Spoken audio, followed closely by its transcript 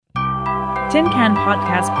Tin Can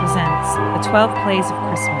Podcast presents The 12 Plays of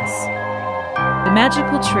Christmas. The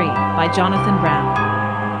Magical Tree by Jonathan Brown.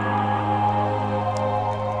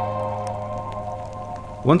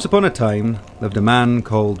 Once upon a time lived a man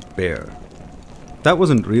called Bear. That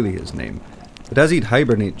wasn't really his name, but as he'd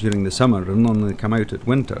hibernate during the summer and only come out at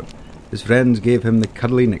winter, his friends gave him the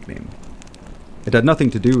cuddly nickname. It had nothing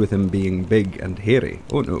to do with him being big and hairy,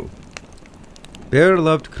 oh no. Bear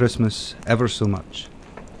loved Christmas ever so much.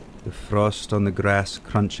 The frost on the grass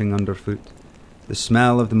crunching underfoot, the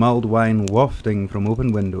smell of the mulled wine wafting from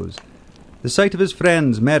open windows, the sight of his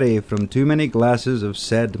friends merry from too many glasses of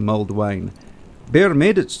said mulled wine. Bear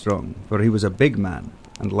made it strong, for he was a big man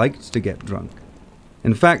and liked to get drunk.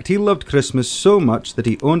 In fact, he loved Christmas so much that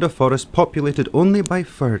he owned a forest populated only by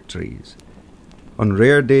fir trees. On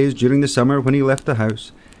rare days during the summer when he left the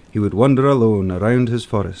house, he would wander alone around his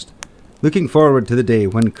forest, looking forward to the day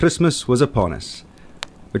when Christmas was upon us,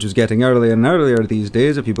 which was getting earlier and earlier these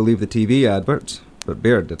days if you believe the TV adverts, but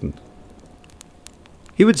Bear didn't.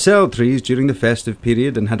 He would sell trees during the festive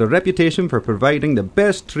period and had a reputation for providing the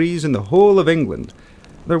best trees in the whole of England.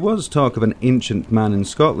 There was talk of an ancient man in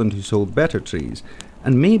Scotland who sold better trees,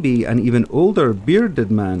 and maybe an even older bearded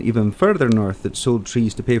man even further north that sold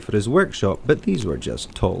trees to pay for his workshop, but these were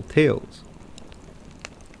just tall tales.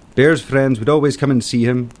 Bear's friends would always come and see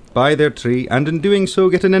him, buy their tree, and in doing so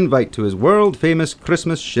get an invite to his world-famous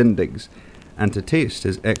Christmas shindigs, and to taste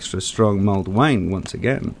his extra strong mulled wine once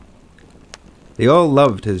again. They all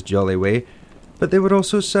loved his jolly way, but they were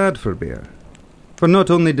also sad for Bear. For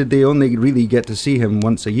not only did they only really get to see him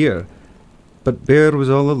once a year, but Bear was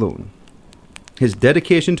all alone. His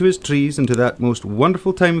dedication to his trees and to that most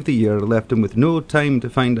wonderful time of the year left him with no time to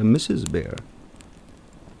find a Mrs. Bear.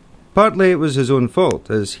 Partly it was his own fault,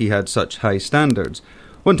 as he had such high standards,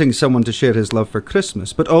 wanting someone to share his love for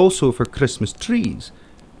Christmas, but also for Christmas trees.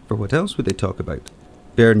 For what else would they talk about?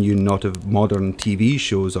 Bear knew not of modern TV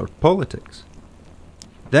shows or politics.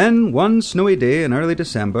 Then, one snowy day in early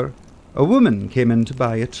December, a woman came in to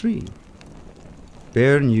buy a tree.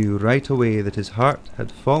 Bear knew right away that his heart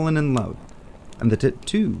had fallen in love, and that it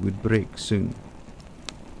too would break soon.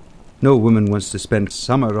 No woman wants to spend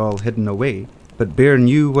summer all hidden away, but Bear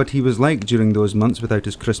knew what he was like during those months without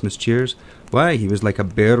his Christmas cheers. Why, he was like a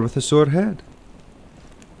bear with a sore head.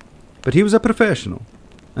 But he was a professional,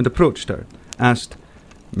 and approached her, asked,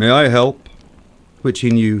 "May I help?" Which he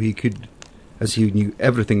knew he could, as he knew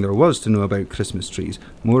everything there was to know about Christmas trees,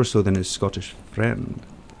 more so than his Scottish friend.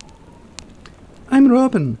 "I'm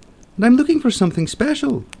Robin, and I'm looking for something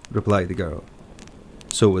special," replied the girl.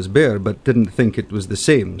 So was Bear, but didn't think it was the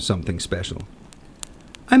same something special.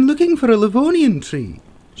 "I'm looking for a Livonian tree,"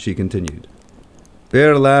 she continued.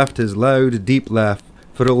 Bear laughed his loud, deep laugh,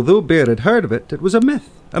 for although Bear had heard of it, it was a myth,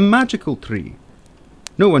 a magical tree.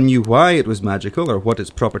 No one knew why it was magical or what its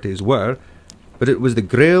properties were, but it was the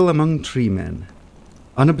grail among tree men,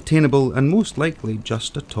 unobtainable and most likely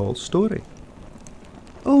just a tall story.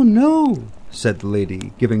 "Oh no," said the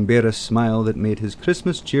lady, giving Bear a smile that made his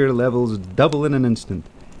Christmas cheer levels double in an instant.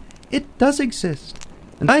 "It does exist,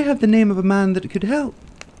 and I have the name of a man that could help,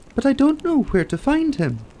 but I don't know where to find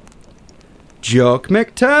him." "Jock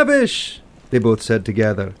McTavish," they both said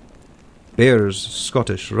together. Bear's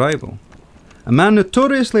Scottish rival. A man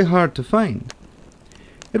notoriously hard to find.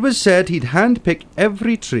 It was said he'd hand-pick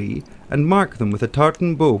every tree and mark them with a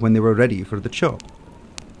tartan bow when they were ready for the chop.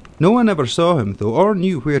 No one ever saw him, though, or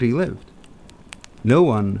knew where he lived. No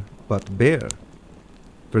one but Bear,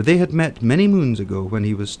 for they had met many moons ago when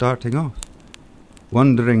he was starting off.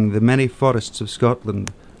 Wandering the many forests of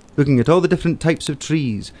Scotland, looking at all the different types of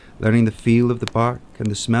trees, learning the feel of the bark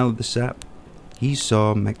and the smell of the sap, he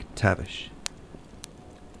saw McTavish.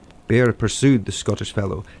 Bear pursued the Scottish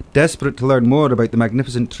fellow, desperate to learn more about the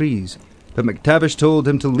magnificent trees, but McTavish told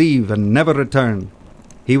him to leave and never return.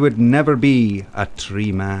 He would never be a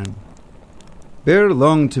tree man. Bear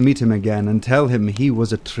longed to meet him again and tell him he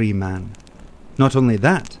was a tree man. Not only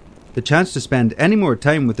that, the chance to spend any more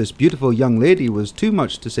time with this beautiful young lady was too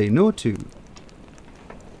much to say no to.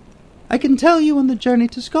 "I can tell you on the journey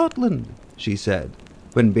to Scotland," she said,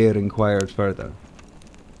 when Bear inquired further.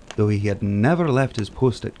 Though he had never left his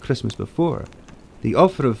post at Christmas before, the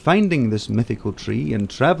offer of finding this mythical tree and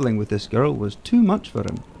travelling with this girl was too much for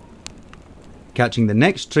him. Catching the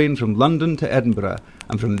next train from London to Edinburgh,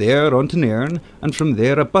 and from there on to Nairn, and from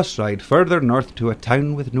there a bus ride further north to a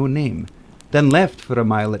town with no name, then left for a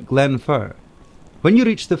mile at Glenfir. When you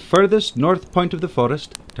reach the furthest north point of the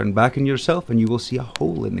forest, turn back on yourself and you will see a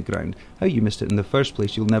hole in the ground. How you missed it in the first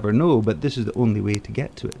place you'll never know, but this is the only way to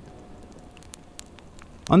get to it.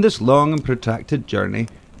 On this long and protracted journey,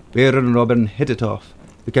 Bear and Robin hit it off,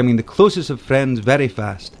 becoming the closest of friends very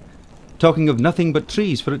fast, talking of nothing but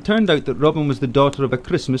trees, for it turned out that Robin was the daughter of a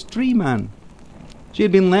Christmas tree man. She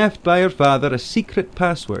had been left by her father a secret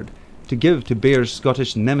password to give to Bear's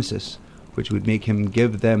Scottish nemesis, which would make him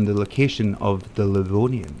give them the location of the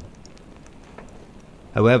Livonian.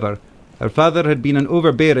 However, her father had been an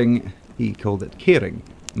overbearing, he called it caring,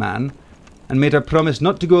 man, and made her promise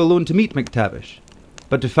not to go alone to meet MacTavish,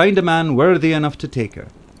 but to find a man worthy enough to take her.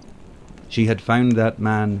 She had found that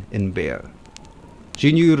man in Bear.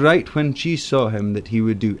 She knew right when she saw him that he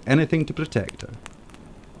would do anything to protect her.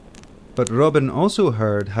 But Robin also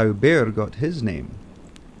heard how Bear got his name.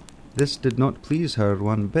 This did not please her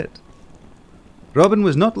one bit. Robin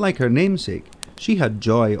was not like her namesake. She had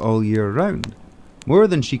joy all year round, more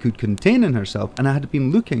than she could contain in herself, and had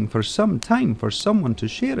been looking for some time for someone to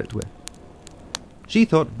share it with. She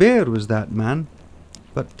thought Bear was that man,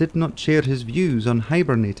 but did not share his views on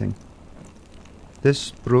hibernating.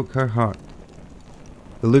 This broke her heart.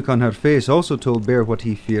 The look on her face also told Bear what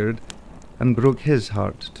he feared, and broke his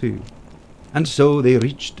heart too. And so they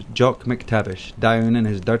reached Jock MacTavish down in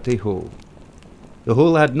his dirty hole. The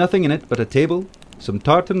hole had nothing in it but a table, some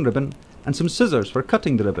tartan ribbon, and some scissors for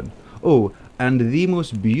cutting the ribbon. Oh, and the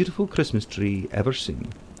most beautiful Christmas tree ever seen.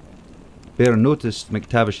 Bear noticed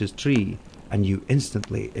MacTavish's tree, and knew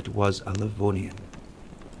instantly it was a Livonian.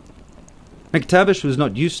 MacTavish was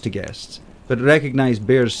not used to guests, but recognized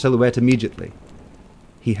Bear's silhouette immediately.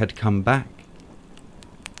 He had come back.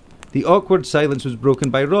 The awkward silence was broken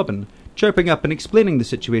by Robin, chirping up and explaining the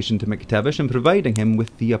situation to MacTavish and providing him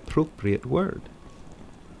with the appropriate word.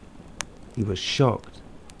 He was shocked,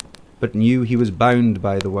 but knew he was bound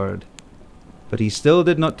by the word. But he still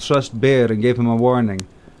did not trust Bear and gave him a warning.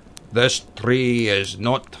 "This tree is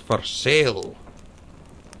not for sale."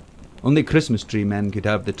 Only Christmas tree men could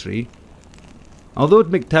have the tree. Although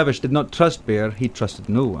MacTavish did not trust Bear, he trusted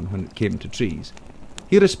no one when it came to trees.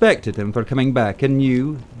 He respected him for coming back and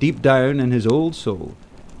knew, deep down in his old soul,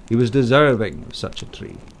 he was deserving of such a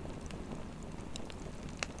tree.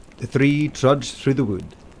 The three trudged through the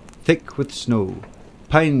wood, thick with snow,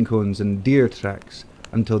 pine cones and deer tracks,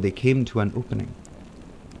 until they came to an opening.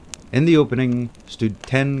 In the opening stood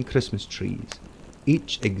 10 Christmas trees,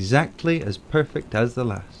 each exactly as perfect as the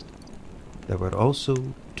last. There were also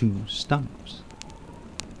 2 stumps.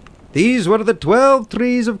 "These were the 12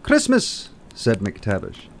 trees of Christmas," said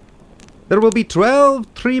MacTavish. "There will be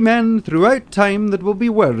 12 tree men throughout time that will be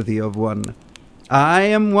worthy of one. I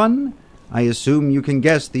am one. I assume you can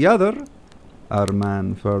guess the other, our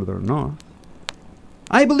man further north.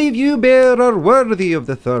 I believe you, Bear, are worthy of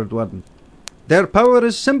the third one. Their power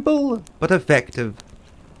is simple but effective.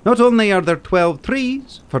 Not only are there 12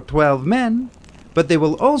 trees for 12 men, but they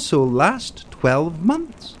will also last 12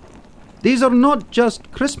 months. These are not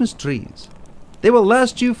just Christmas trees. They will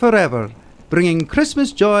last you forever, bringing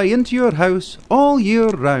Christmas joy into your house all year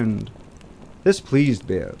round." This pleased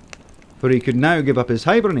Bear, for he could now give up his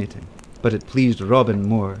hibernating, but it pleased Robin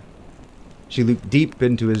more. She looked deep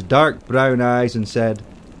into his dark brown eyes and said,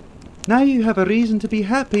 "Now you have a reason to be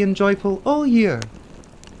happy and joyful all year."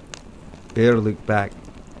 Bear looked back,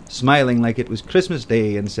 smiling like it was Christmas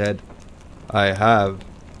Day, and said, "I have,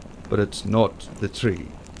 but it's not the tree."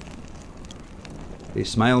 They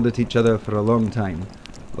smiled at each other for a long time,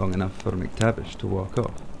 long enough for MacTavish to walk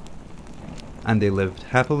off. And they lived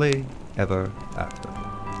happily ever after.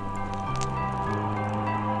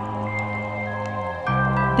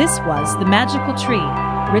 This was The Magical Tree,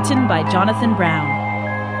 written by Jonathan Brown,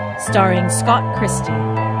 starring Scott Christie,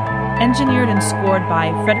 engineered and scored by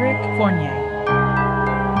Frederick Fournier.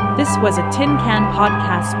 This was a Tin Can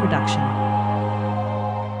Podcast production.